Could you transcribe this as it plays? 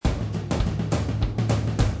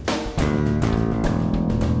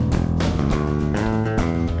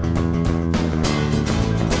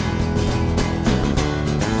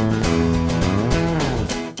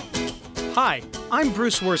I'm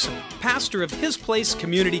Bruce Worson, pastor of His Place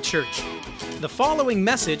Community Church. The following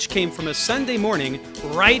message came from a Sunday morning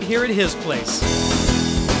right here at His Place.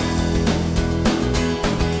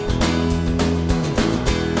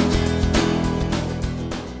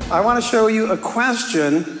 I want to show you a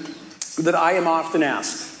question that I am often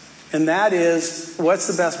asked, and that is, what's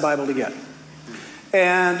the best Bible to get?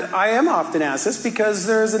 And I am often asked this because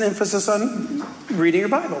there's an emphasis on reading your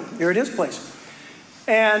Bible here at His Place.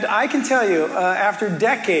 And I can tell you, after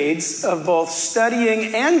decades of both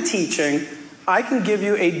studying and teaching, I can give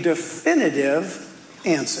you a definitive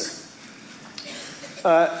answer.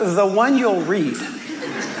 The one you'll read.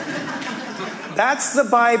 That's the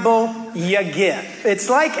Bible you get. It's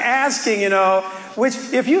like asking, which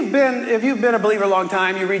if you've been a believer a long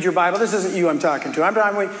time, you read your Bible. This isn't you I'm talking to. I'm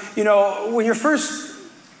talking, when you're first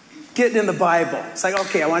getting in the Bible, it's like,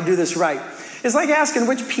 okay, I want to do this right. It's like asking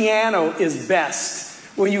which piano is best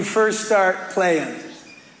when you first start playing.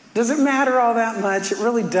 Does it matter all that much? It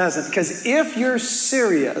really doesn't. Because if you're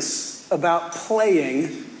serious about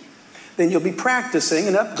playing, then you'll be practicing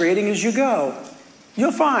and upgrading as you go.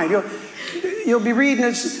 You'll find. You'll be reading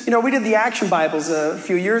it. We did the Action Bibles a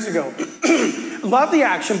few years ago. Love the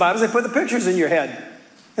Action Bibles. They put the pictures in your head. And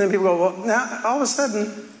then people go, well, now all of a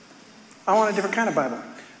sudden, I want a different kind of Bible.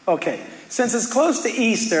 Okay. Since it's close to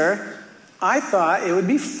Easter, I thought it would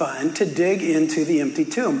be fun to dig into the empty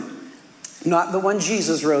tomb. Not the one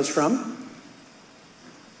Jesus rose from.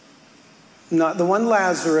 Not the one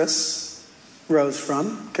Lazarus rose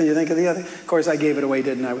from. Can you think of the other? Of course, I gave it away,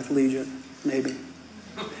 didn't I, with Legion? Maybe.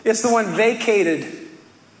 It's the one vacated.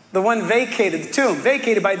 The one vacated, the tomb,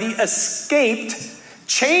 vacated by the escaped,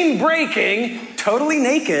 chain-breaking, totally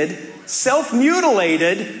naked,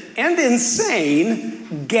 self-mutilated, and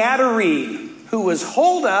insane Gadarene, who was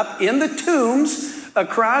holed up in the tombs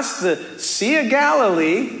across the Sea of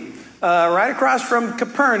Galilee, right across from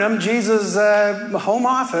Capernaum, Jesus' home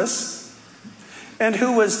office, and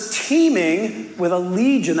who was teeming with a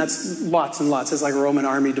legion. That's lots and lots. It's like a Roman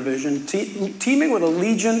army division. Teeming with a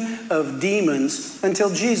legion of demons until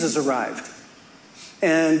Jesus arrived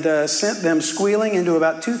and sent them squealing into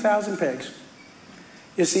about 2,000 pigs.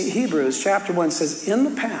 You see, Hebrews chapter 1 says, in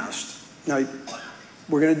the past, now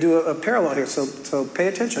we're going to do a parallel here, so pay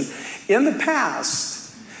attention. In the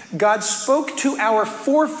past, God spoke to our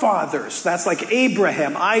forefathers. That's like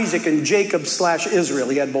Abraham, Isaac, and Jacob/Israel.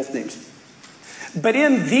 He had both names. But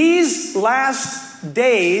in these last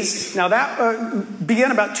days, now that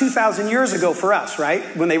began about 2,000 years ago for us, right?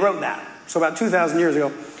 When they wrote that. So about 2,000 years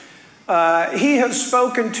ago. He has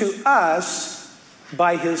spoken to us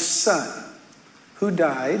by His Son, who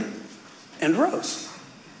died and rose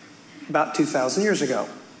about 2,000 years ago.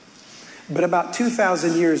 But about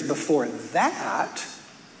 2,000 years before that,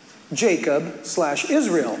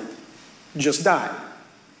 Jacob/Israel just died.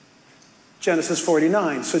 Genesis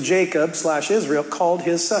 49. So Jacob/Israel called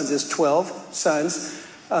his sons, his 12 sons,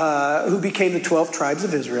 who became the 12 tribes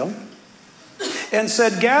of Israel, and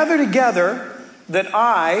said, gather together that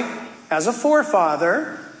I, as a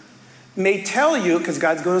forefather, may tell you, because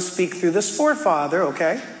God's going to speak through this forefather,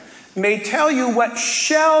 okay, may tell you what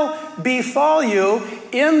shall befall you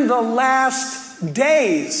in the last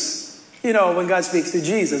days. When God speaks to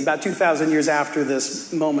Jesus, about 2,000 years after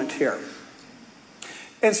this moment here.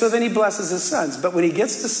 And so then He blesses His sons. But when He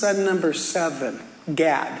gets to son number 7,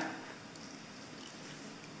 Gad,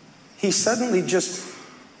 He suddenly just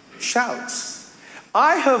shouts,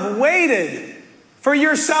 I have waited for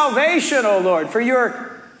your salvation, O Lord, for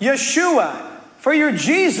your Yeshua, for your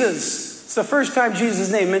Jesus. It's the first time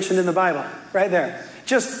Jesus' name mentioned in the Bible, right there.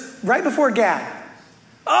 Just right before Gad.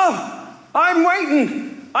 Oh, I'm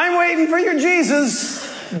waiting for your Jesus.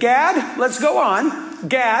 Gad, let's go on.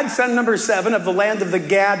 Gad, son number 7 of the land of the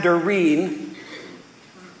Gadarene.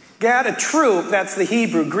 Gad, a troop, that's the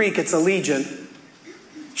Hebrew, Greek, it's a legion,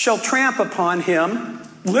 shall tramp upon him,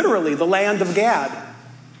 literally the land of Gad.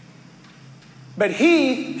 But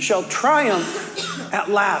he shall triumph at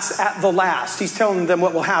the last. He's telling them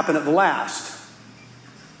what will happen at the last.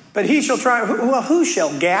 But he shall triumph. Well, who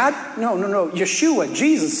shall? Gad? No. Yeshua,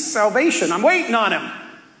 Jesus, salvation. I'm waiting on Him.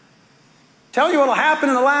 Tell you what will happen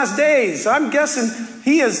in the last days. I'm guessing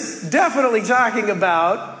He is definitely talking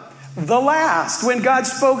about the last. When God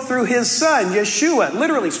spoke through His Son, Yeshua,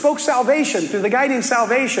 literally spoke salvation through the guy named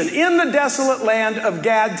Salvation in the desolate land of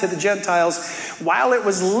Gad to the Gentiles, while it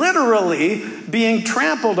was literally being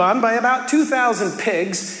trampled on by about 2,000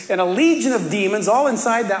 pigs and a legion of demons all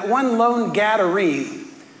inside that one lone Gadarene.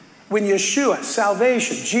 When Yeshua,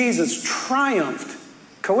 salvation, Jesus triumphed,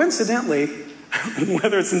 coincidentally,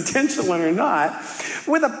 whether it's intentional or not,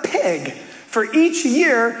 with a pig for each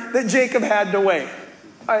year that Jacob had to wait.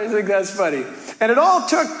 I think that's funny. And it all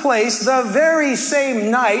took place the very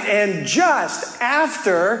same night and just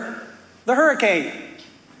after the hurricane.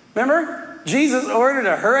 Remember? Jesus ordered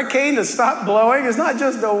a hurricane to stop blowing. It's not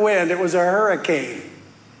just a wind, it was a hurricane.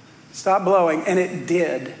 Stop blowing, and it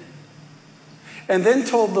did. And then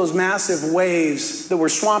told those massive waves that were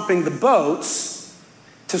swamping the boats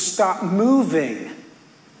to stop moving.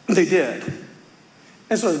 They did.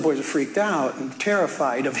 And so those boys are freaked out and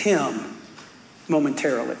terrified of him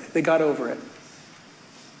momentarily. They got over it.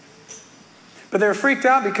 But they were freaked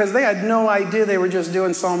out because they had no idea they were just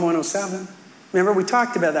doing Psalm 107. Remember, we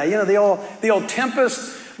talked about that. You know, the old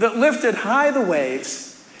tempest that lifted high the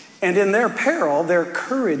waves, and in their peril, their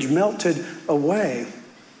courage melted away.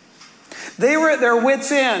 They were at their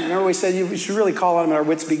wits' end. Remember, we said we should really call on them at our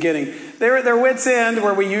wits' beginning. They were at their wits' end,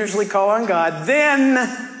 where we usually call on God.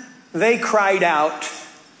 Then they cried out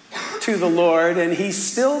to the Lord, and he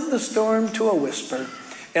stilled the storm to a whisper,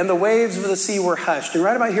 and the waves of the sea were hushed. And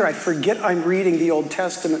right about here, I forget I'm reading the Old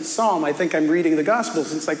Testament psalm. I think I'm reading the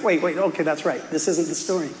Gospels. It's like, wait, okay, that's right. This isn't the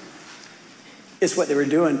story. It's what they were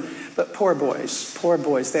doing. But poor boys,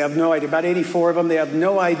 they have no idea. About 84 of them, they have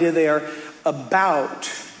no idea they are about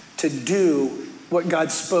to do what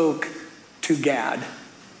God spoke to Gad,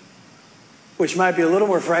 which might be a little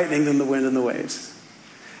more frightening than the wind and the waves.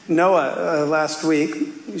 Noah, last week,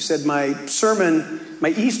 you said my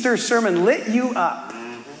Easter sermon lit you up.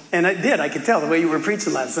 And it did. I could tell the way you were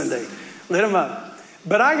preaching last Sunday. Lit him up.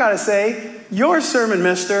 But I got to say, your sermon,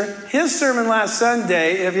 mister, his sermon last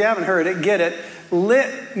Sunday, if you haven't heard it, get it,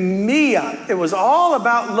 lit me up. It was all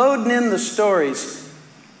about loading in the stories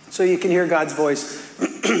so you can hear God's voice.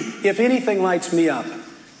 If anything lights me up.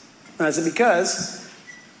 Is it because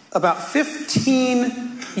about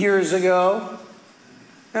 15 years ago,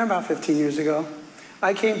 I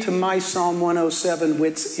came to my Psalm 107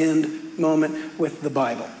 wits end moment with the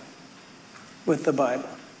Bible.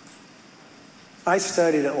 I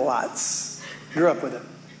studied it lots. Grew up with it.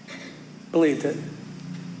 Believed it.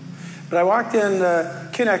 But I walked in,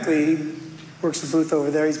 Ken Eckley works the booth over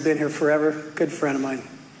there. He's been here forever. Good friend of mine.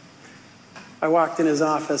 I walked in his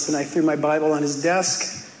office and I threw my Bible on his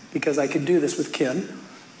desk because I could do this with Ken.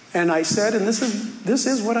 And I said, and this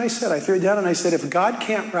is what I said. I threw it down and I said, if God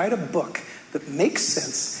can't write a book that makes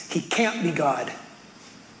sense, he can't be God.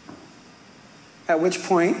 At which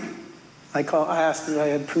point, I asked if I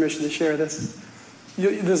had permission to share this.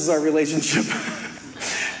 This is our relationship.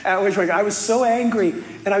 At which point, I was so angry.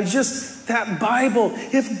 And I was just, that Bible,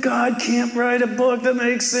 if God can't write a book that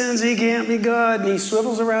makes sense, he can't be God. And he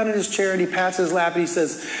swivels around in his chair and he pats his lap and he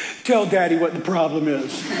says, tell Daddy what the problem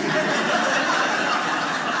is.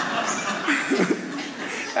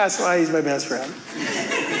 That's why he's my best friend.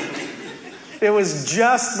 It was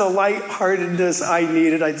just the lightheartedness I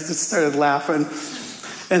needed. I just started laughing.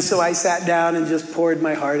 And so I sat down and just poured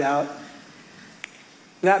my heart out.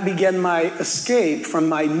 That began my escape from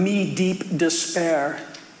my knee-deep despair.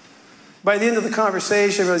 By the end of the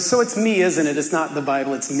conversation, it was, so it's me, isn't it? It's not the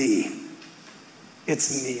Bible, it's me.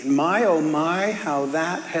 It's me. And my, oh my, how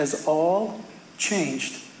that has all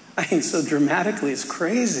changed. I mean, so dramatically, it's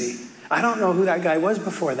crazy. I don't know who that guy was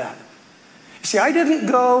before that. See, I didn't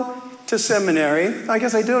go to seminary. I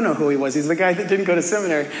guess I do know who he was. He's the guy that didn't go to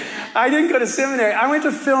seminary. I didn't go to seminary. I went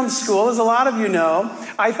to film school, as a lot of you know.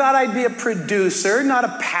 I thought I'd be a producer, not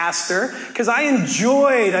a pastor, because I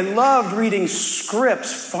loved reading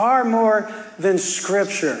scripts far more than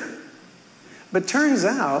scripture. But turns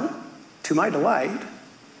out, to my delight,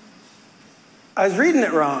 I was reading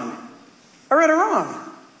it wrong. I read it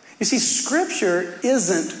wrong. You see, scripture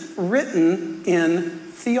isn't written in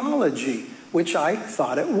theology, which I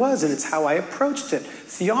thought it was, and it's how I approached it.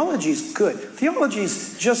 Theology's good.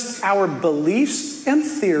 Theology's just our beliefs and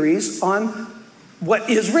theories on what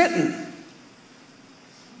is written.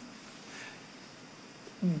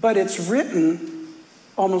 But it's written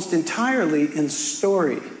almost entirely in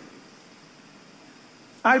story.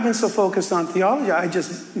 I've been so focused on theology, I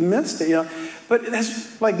just missed it, you know. But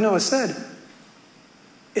that's like Noah said,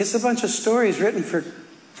 it's a bunch of stories written for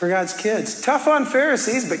God's kids. Tough on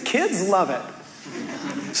Pharisees, but kids love it.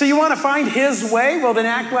 So you want to find his way? Well, then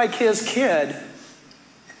act like his kid.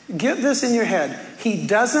 Get this in your head. He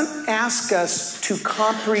doesn't ask us to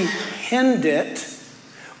comprehend it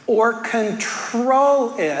or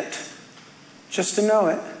control it, just to know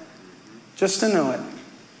it. Just to know it.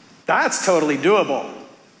 That's totally doable.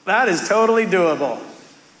 That is totally doable.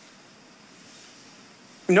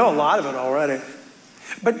 We know a lot of it already.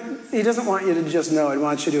 But he doesn't want you to just know it. He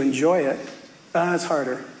wants you to enjoy it. That's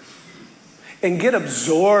harder. And get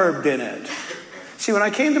absorbed in it. See, when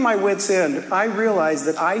I came to my wit's end, I realized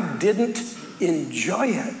that I didn't enjoy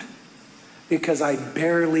it because I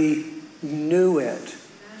barely knew it.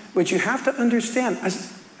 Which you have to understand,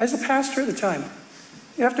 as a pastor at the time,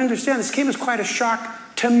 you have to understand this came as quite a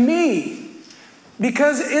shock to me.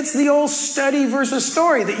 Because it's the old study versus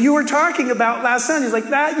story that you were talking about last Sunday. It's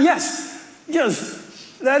like that, yes,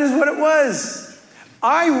 that is what it was.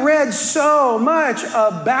 I read so much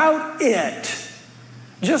about it,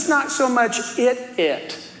 just not so much it.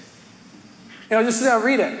 Just sit down,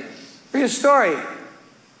 read it. Read a story.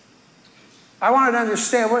 I wanted to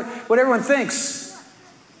understand what everyone thinks.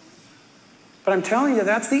 But I'm telling you,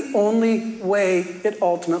 that's the only way it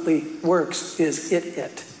ultimately works, is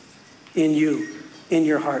it, in you, in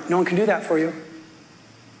your heart. No one can do that for you.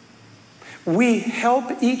 We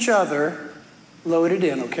help each other load it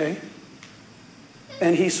in, okay?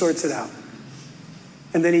 And he sorts it out.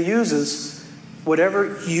 And then he uses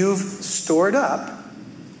whatever you've stored up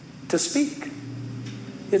to speak.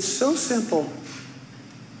 It's so simple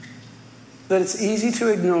that it's easy to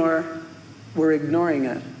ignore. We're ignoring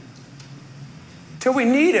it. Till we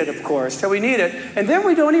need it, of course, till we need it. And then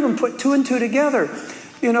we don't even put two and two together.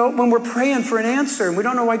 When we're praying for an answer and we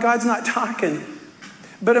don't know why God's not talking.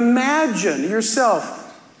 But imagine yourself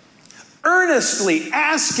earnestly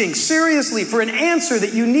asking seriously for an answer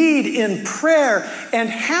that you need in prayer and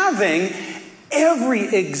having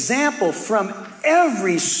every example from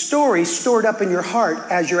every story stored up in your heart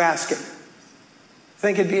as you're asking.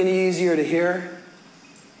 Think it'd be any easier to hear?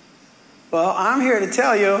 Well, I'm here to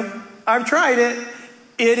tell you, I've tried it.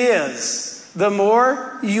 It is. The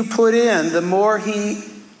more you put in, the more he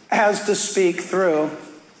has to speak through.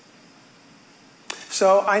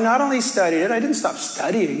 So I not only studied it, I didn't stop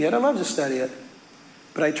studying it. I love to study it.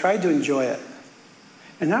 But I tried to enjoy it.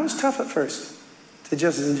 And that was tough at first, to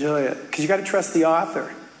just enjoy it. Because you got to trust the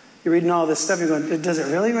author. You're reading all this stuff, you're going, does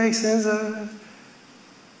it really make sense?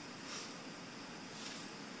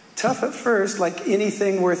 Tough at first, like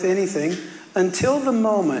anything worth anything, until the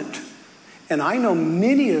moment. And I know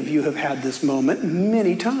many of you have had this moment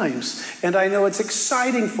many times. And I know it's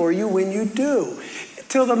exciting for you when you do.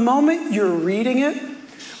 Till the moment you're reading it,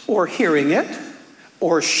 or hearing it,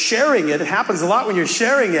 or sharing it. It happens a lot when you're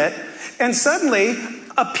sharing it. And suddenly,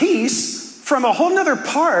 a piece from a whole nother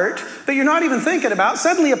part that you're not even thinking about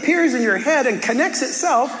suddenly appears in your head and connects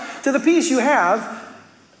itself to the piece you have.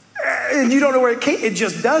 And you don't know where it came. It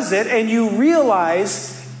just does it. And you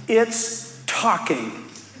realize it's talking.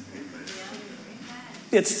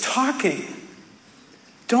 It's talking.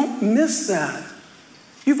 Don't miss that.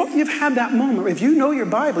 You've had that moment. If you know your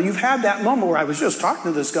Bible, you've had that moment where I was just talking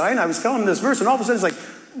to this guy and I was telling him this verse and all of a sudden it's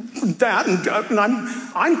like that and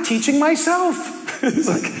I'm teaching myself. It's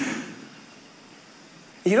like,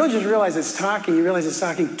 you don't just realize it's talking, you realize it's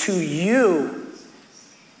talking to you.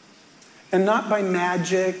 And not by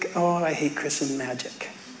magic. Oh, I hate Christian magic.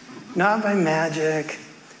 Not by magic.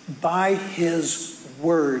 By his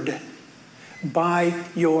word. By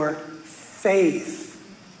your faith.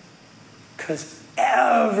 Because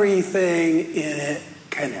everything in it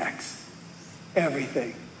connects.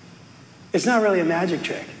 Everything. It's not really a magic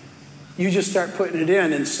trick. You just start putting it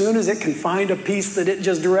in, and as soon as it can find a piece that it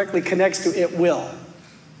just directly connects to, it will.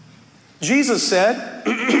 Jesus said,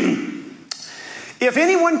 if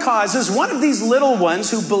anyone causes one of these little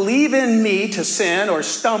ones who believe in me to sin or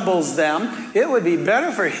stumbles them, it would be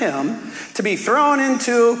better for him to be thrown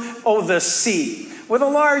into the sea with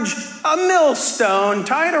a millstone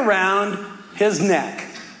tied around his neck.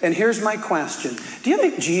 And here's my question. Do you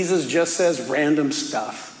think Jesus just says random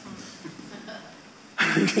stuff?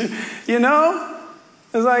 It's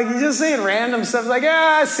like he's just saying random stuff. It's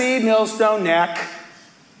like, sea, millstone, neck.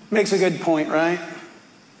 Makes a good point, right?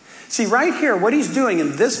 See, right here, what he's doing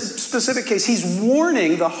in this specific case, he's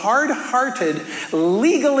warning the hard-hearted,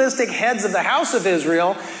 legalistic heads of the house of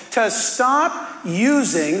Israel to stop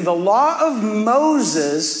using the law of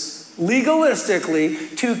Moses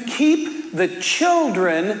legalistically to keep the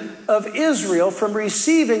children of Israel from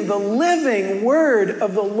receiving the living word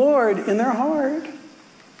of the Lord in their heart.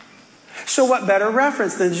 So what better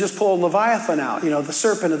reference than to just pull Leviathan out, the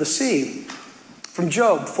serpent of the sea from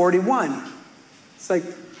Job 41. It's like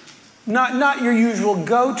not your usual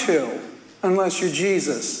go-to unless you're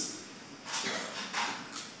Jesus.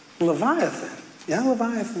 Leviathan. Yeah,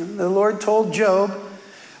 Leviathan. The Lord told Job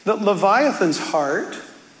that Leviathan's heart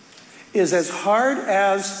is as hard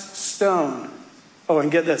as stone. Oh,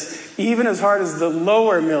 and get this. Even as hard as the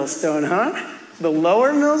lower millstone, huh? The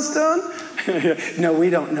lower millstone? No, we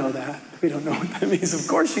don't know that. We don't know what that means. Of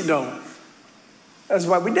course you don't. That's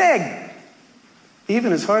why we dig.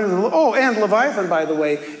 Even as hard as and Leviathan, by the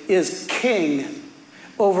way, is king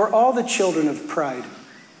over all the children of pride.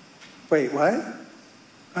 Wait, what?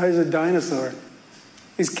 He's a dinosaur.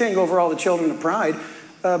 He's king over all the children of pride.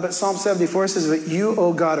 But Psalm 74 says, but you,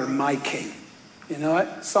 O God, are my king. You know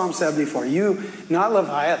what? Psalm 74. You, not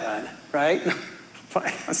Leviathan, right?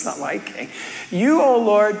 That's not my king. You, O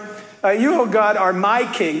Lord, you, O God, are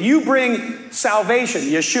my king. You bring salvation,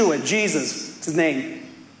 Yeshua, Jesus, his name,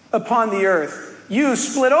 upon the earth. You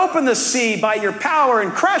split open the sea by your power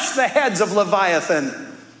and crush the heads of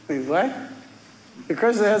Leviathan. Wait, what? You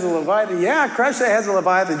crush the heads of Leviathan? Yeah, crush the heads of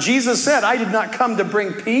Leviathan. Jesus said, I did not come to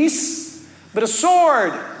bring peace, but a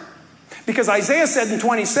sword. Because Isaiah said in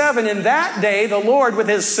 27, in that day, the Lord with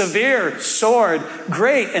his severe sword,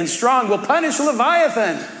 great and strong, will punish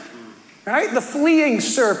Leviathan. Right? The fleeing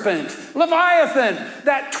serpent. Leviathan,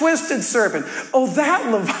 that twisted serpent. Oh,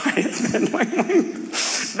 that Leviathan.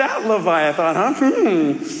 That Leviathan, huh?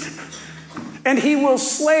 And he will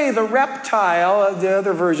slay the reptile, the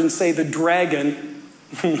other versions say the dragon,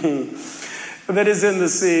 that is in the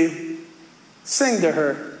sea. Sing to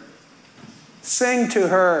her. Sing to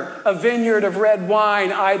her, a vineyard of red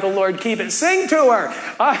wine, I the Lord keep it. Sing to her,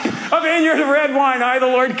 a vineyard of red wine, I the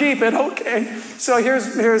Lord keep it. Okay, so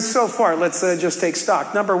here's so far. Let's just take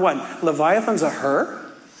stock. Number one, Leviathan's a her.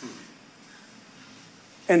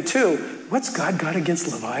 And two, what's God got against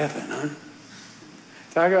Leviathan, huh?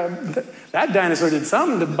 That dinosaur did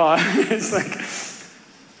something to bother. It's like,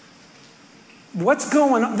 what's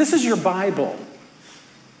going on? This is your Bible.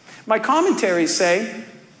 My commentaries say,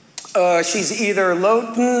 she's either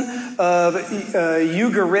Lotan of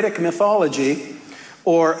Ugaritic mythology,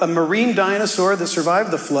 or a marine dinosaur that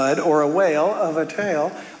survived the flood, or a whale of a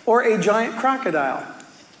tail, or a giant crocodile.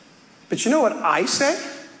 But you know what I say?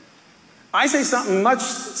 I say something much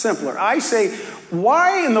simpler. I say,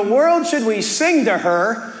 why in the world should we sing to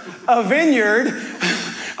her, a vineyard,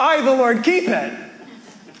 I the Lord keep it?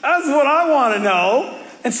 That's what I want to know.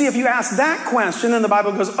 And see, if you ask that question, and the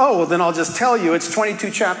Bible goes, oh, well, then I'll just tell you, it's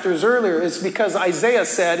 22 chapters earlier. It's because Isaiah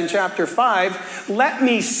said in chapter 5, let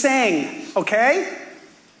me sing, okay?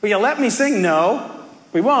 Will you let me sing? No,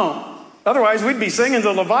 we won't. Otherwise, we'd be singing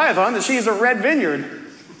to Leviathan that she's a red vineyard.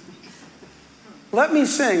 Let me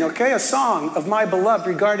sing, okay, a song of my beloved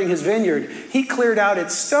regarding his vineyard. He cleared out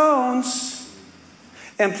its stones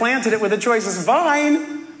and planted it with the choicest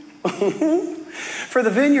vine. For the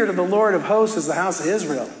vineyard of the Lord of hosts is the house of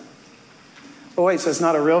Israel. Oh, wait, so it's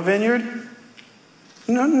not a real vineyard?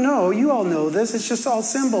 No, you all know this. It's just all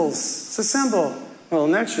symbols. It's a symbol. Well,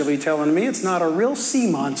 next you'll be telling me it's not a real sea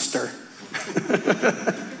monster.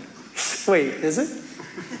 Wait, is it?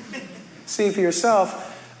 See for yourself.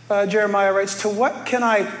 Jeremiah writes, to what can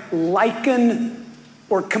I liken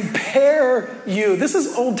or compare you? This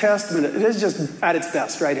is Old Testament. It is just at its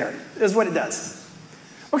best right here. This is what it does.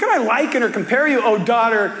 What can I liken or compare you, O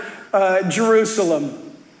daughter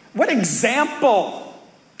Jerusalem? What example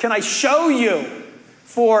can I show you?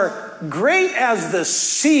 For great as the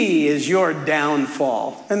sea is your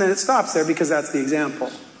downfall. And then it stops there because that's the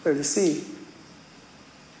example. They're the sea.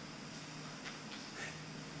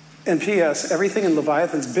 And P.S., everything in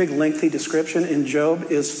Leviathan's big, lengthy description in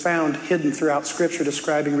Job is found hidden throughout Scripture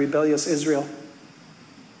describing rebellious Israel.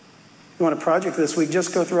 You want a project this week,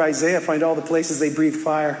 just go through Isaiah, find all the places they breathe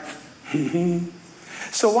fire.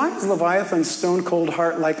 So why is Leviathan's stone-cold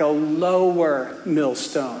heart like a lower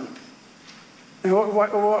millstone?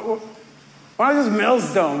 Why is this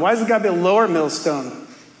millstone? Why has it got to be a lower millstone?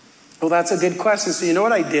 Well, that's a good question. So you know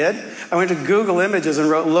what I did? I went to Google Images and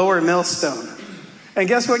wrote lower millstone. And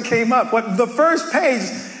guess what came up? The first page,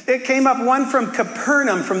 it came up one from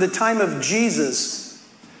Capernaum from the time of Jesus.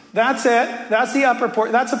 That's it. That's the upper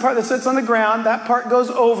part. That's the part that sits on the ground. That part goes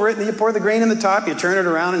over it. And you pour the grain in the top. You turn it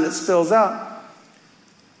around and it spills out.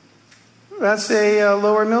 That's a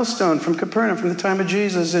lower millstone from Capernaum from the time of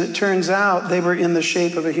Jesus. And it turns out they were in the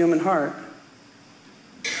shape of a human heart.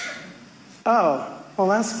 Oh, well,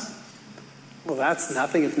 that's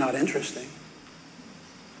nothing if not interesting.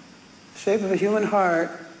 Shape of a human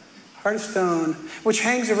heart of stone, which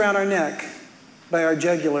hangs around our neck by our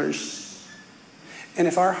jugulars. And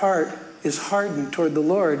if our heart is hardened toward the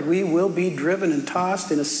Lord, we will be driven and tossed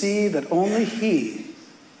in a sea that only He,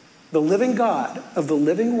 the living God of the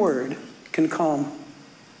living Word, can calm.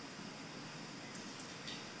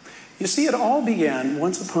 You see, it all began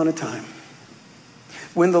once upon a time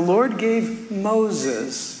when the Lord gave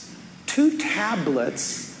Moses 2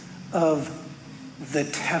 tablets of the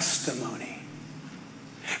testimony,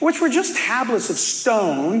 which were just tablets of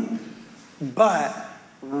stone, but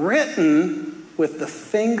written with the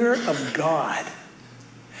finger of God.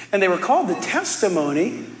 And they were called the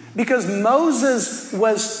testimony because Moses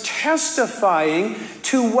was testifying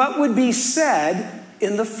to what would be said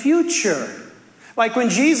in the future. Like when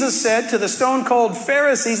Jesus said to the stone-cold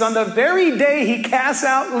Pharisees on the very day he cast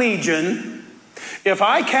out Legion, if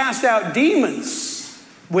I cast out demons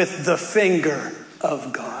with the finger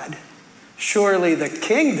of God, surely the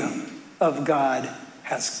kingdom of God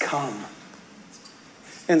has come.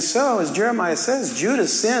 And so, as Jeremiah says,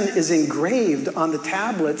 Judah's sin is engraved on the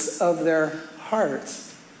tablets of their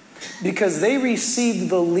hearts because they received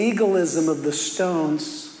the legalism of the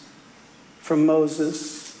stones from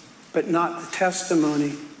Moses, but not the testimony.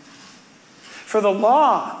 For the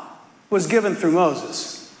law was given through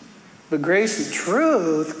Moses, but grace and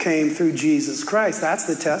truth came through Jesus Christ. That's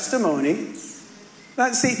the testimony.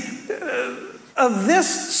 Now, see, of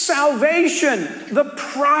this salvation, the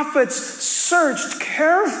prophets searched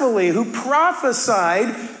carefully, who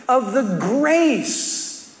prophesied of the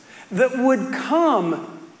grace that would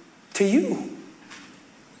come to you.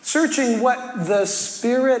 Searching what the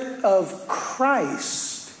Spirit of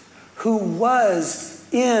Christ, who was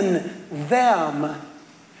in them,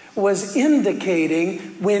 was indicating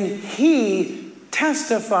when he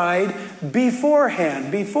testified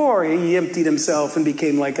beforehand, before he emptied himself and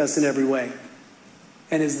became like us in every way,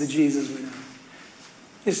 and is the Jesus we know.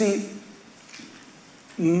 You see,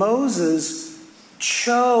 Moses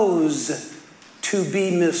chose to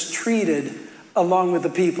be mistreated along with the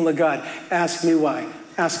people of God. Ask me why.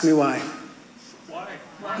 Ask me why. Why?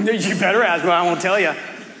 You better ask me. I won't tell you.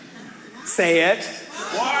 Say it.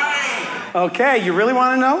 Why? Okay, you really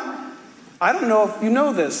want to know? I don't know if you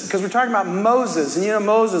know this, because we're talking about Moses. And you know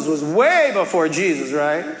Moses was way before Jesus,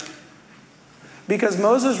 right? Because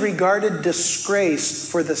Moses regarded disgrace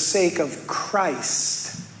for the sake of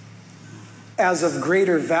Christ as of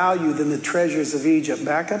greater value than the treasures of Egypt.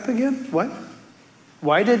 Back up again? What?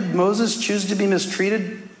 Why did Moses choose to be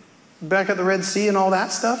mistreated back at the Red Sea and all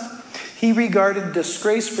that stuff? He regarded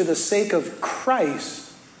disgrace for the sake of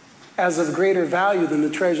Christ as of greater value than the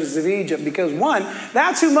treasures of Egypt. Because one,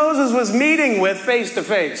 that's who Moses was meeting with face to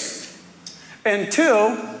face. And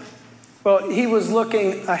two, well, he was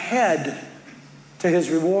looking ahead to his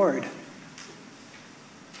reward,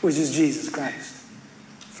 which is Jesus Christ.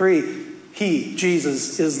 Three, he,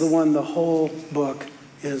 Jesus, is the one the whole book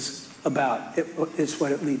is about. It's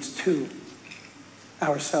what it leads to,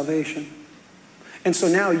 our salvation. And so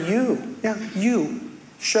now you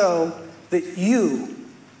show that you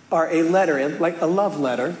are a letter, like a love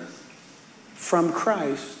letter from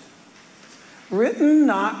Christ, written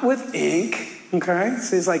not with ink, okay?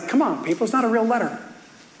 So he's like, come on, people, it's not a real letter.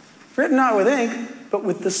 Written not with ink, but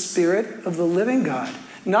with the Spirit of the living God.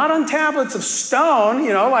 Not on tablets of stone,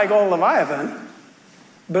 like old Leviathan,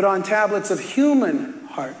 but on tablets of human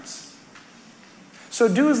hearts. So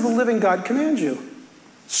do as the living God commands you.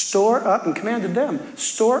 Store up, and commanded them,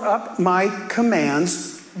 store up my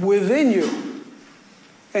commands within you,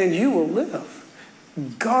 and you will live.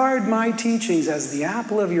 Guard my teachings as the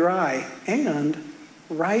apple of your eye, and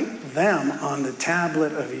write them on the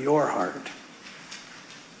tablet of your heart.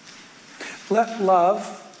 Let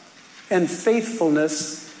love and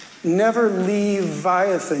faithfulness never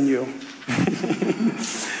Leviathan you.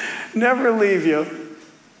 Never leave you.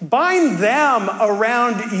 Bind them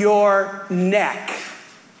around your neck.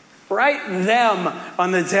 Write them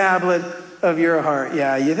on the tablet of your heart.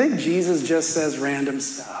 Yeah, you think Jesus just says random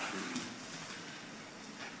stuff.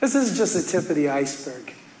 This is just the tip of the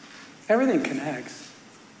iceberg. Everything connects.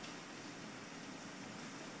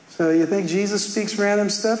 So you think Jesus speaks random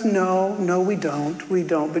stuff? No, we don't. We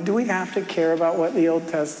don't. But do we have to care about what the Old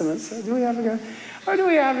Testament says? Or do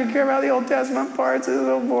we have to care about the Old Testament parts? It's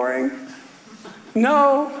so boring.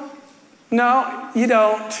 No, you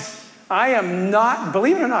don't. I am not,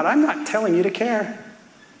 believe it or not, I'm not telling you to care.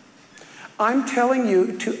 I'm telling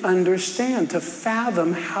you to understand, to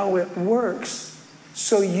fathom how it works,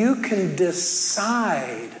 so you can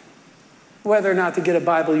decide whether or not to get a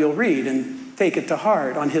Bible you'll read and take it to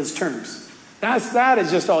heart on his terms. That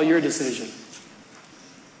is just all your decision.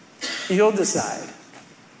 You'll decide.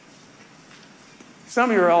 Some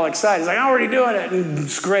of you are all excited. It's like, I'm already doing it, and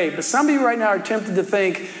it's great. But some of you right now are tempted to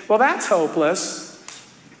think, well, that's hopeless.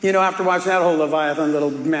 After watching that whole Leviathan little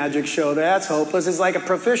magic show, that's hopeless. It's like a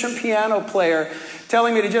proficient piano player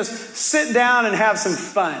telling me to just sit down and have some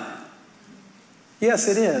fun. Yes,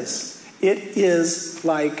 it is. It is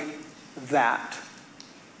like that.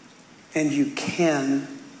 And you can.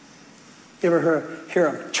 You ever hear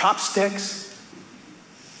of chopsticks?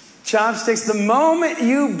 Chopsticks. The moment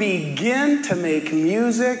you begin to make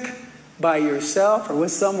music by yourself or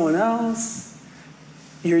with someone else,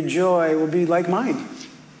 your joy will be like mine.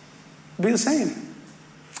 It'll be the same.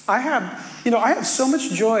 I have I have so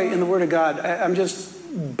much joy in the Word of God. I'm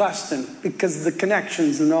just busting because of the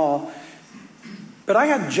connections and all. But I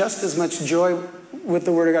had just as much joy with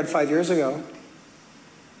the Word of God 5 years ago.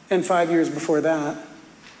 And 5 years before that.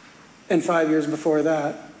 And 5 years before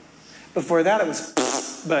that. Before that it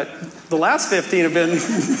was, but the last 15 have been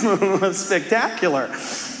spectacular.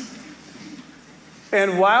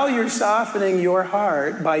 And while you're softening your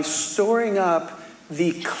heart by storing up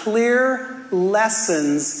the clear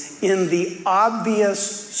lessons in the obvious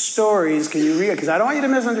stories, can you read it? Because I don't want you to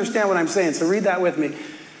misunderstand what I'm saying, so read that with me.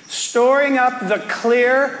 Storing up the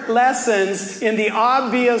clear lessons in the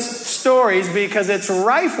obvious stories because it's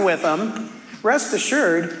rife with them. Rest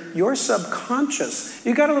assured, your subconscious,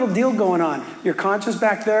 you got a little deal going on. Your conscious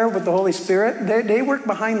back there with the Holy Spirit, they work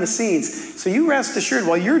behind the scenes. So you rest assured,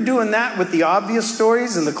 while you're doing that with the obvious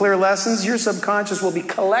stories and the clear lessons, your subconscious will be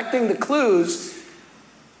collecting the clues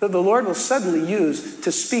that the Lord will suddenly use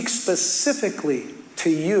to speak specifically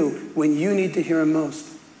to you when you need to hear Him most.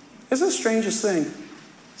 It's the strangest thing.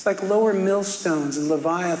 It's like lower millstones and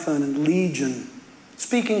Leviathan and Legion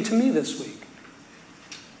speaking to me this week.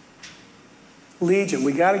 Legion.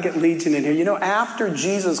 We got to get Legion in here. After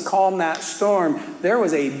Jesus calmed that storm, there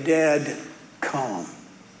was a dead calm.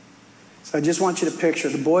 So I just want you to picture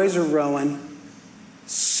the boys are rowing,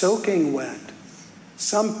 soaking wet,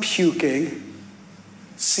 some puking,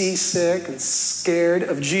 seasick and scared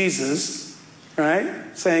of Jesus, right?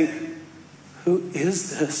 Saying, "Who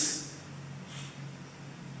is this?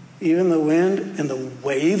 Even the wind and the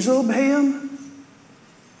waves obey Him?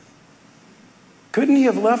 Couldn't He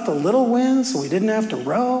have left a little wind so we didn't have to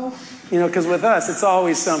row?" Because with us, it's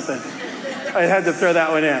always something. I had to throw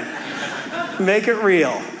that one in. Make it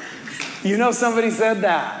real. Somebody said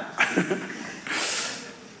that.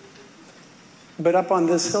 But up on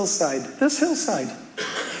this hillside,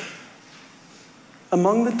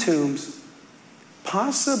 among the tombs,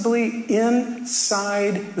 possibly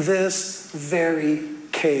inside this very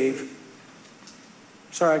cave.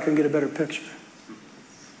 Sorry, I couldn't get a better picture.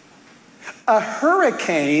 A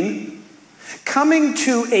hurricane coming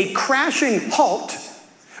to a crashing halt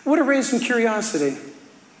would have raised some curiosity.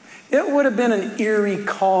 It would have been an eerie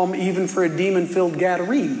calm even for a demon-filled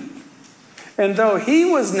Gadarene. And though he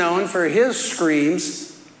was known for his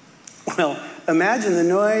screams, well, imagine the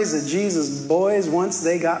noise of Jesus' boys once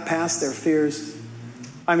they got past their fears.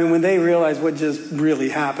 I mean, when they realized what just really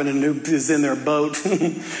happened and who is in their boat.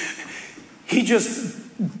 He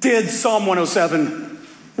just did Psalm 107.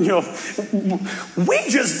 We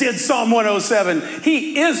just did Psalm 107.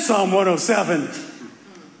 He is Psalm 107.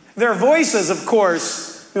 Their voices, of course,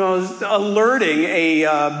 alerting a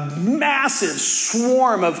massive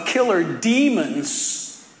swarm of killer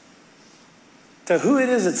demons to who it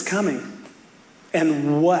is that's coming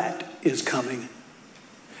and what is coming.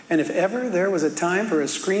 And if ever there was a time for a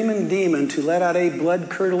screaming demon to let out a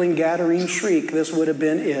blood-curdling Gadarene shriek, this would have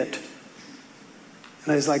been it.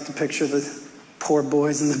 And I just like to picture the poor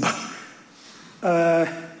boys in the boat.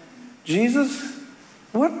 Jesus,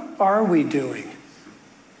 what are we doing?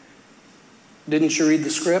 Didn't you read the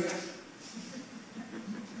script?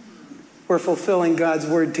 We're fulfilling God's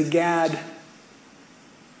word to Gad.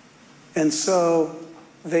 And so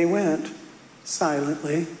they went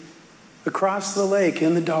silently across the lake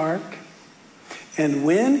in the dark. And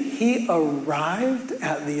when he arrived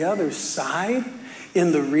at the other side,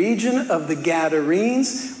 in the region of the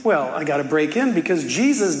Gadarenes, well, I got to break in because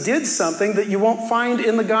Jesus did something that you won't find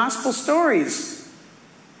in the gospel stories.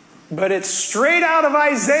 But it's straight out of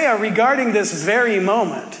Isaiah regarding this very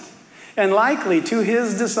moment. And likely to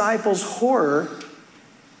his disciples' horror,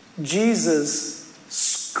 Jesus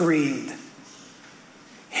screamed,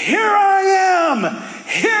 "Here I am!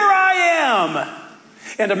 Here I am!"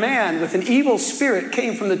 And a man with an evil spirit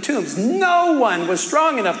came from the tombs. No one was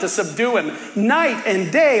strong enough to subdue him. Night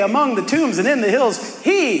and day among the tombs and in the hills,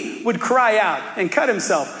 he would cry out and cut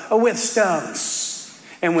himself with stones.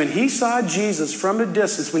 And when he saw Jesus from a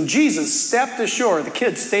distance, when Jesus stepped ashore, the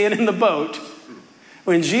kids staying in the boat,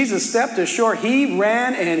 when Jesus stepped ashore, he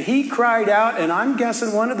ran and he cried out, and I'm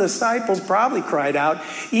guessing one of the disciples probably cried out,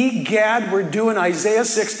 "Egad, we're doing Isaiah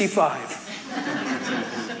 65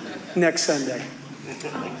 next Sunday."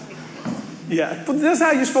 Yeah, but this is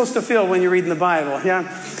how you're supposed to feel when you're reading the Bible, yeah?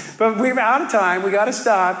 But we're out of time. We got to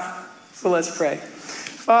stop. So let's pray.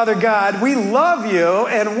 Father God, we love you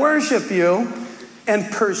and worship you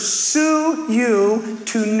and pursue you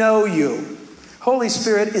to know you. Holy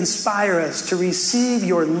Spirit, inspire us to receive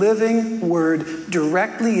your living word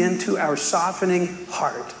directly into our softening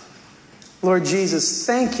heart. Lord Jesus,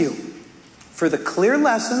 thank you for the clear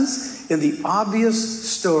lessons in the obvious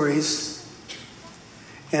stories.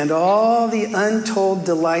 and all the untold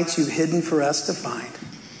delights you've hidden for us to find.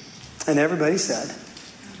 And everybody said,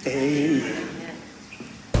 amen.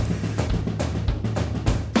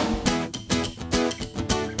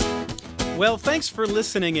 Well, thanks for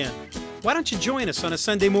listening in. Why don't you join us on a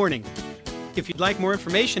Sunday morning? If you'd like more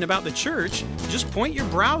information about the church, just point your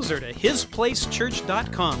browser to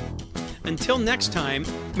hisplacechurch.com. Until next time,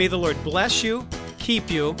 may the Lord bless you, keep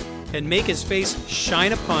you, and make His face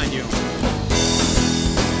shine upon you.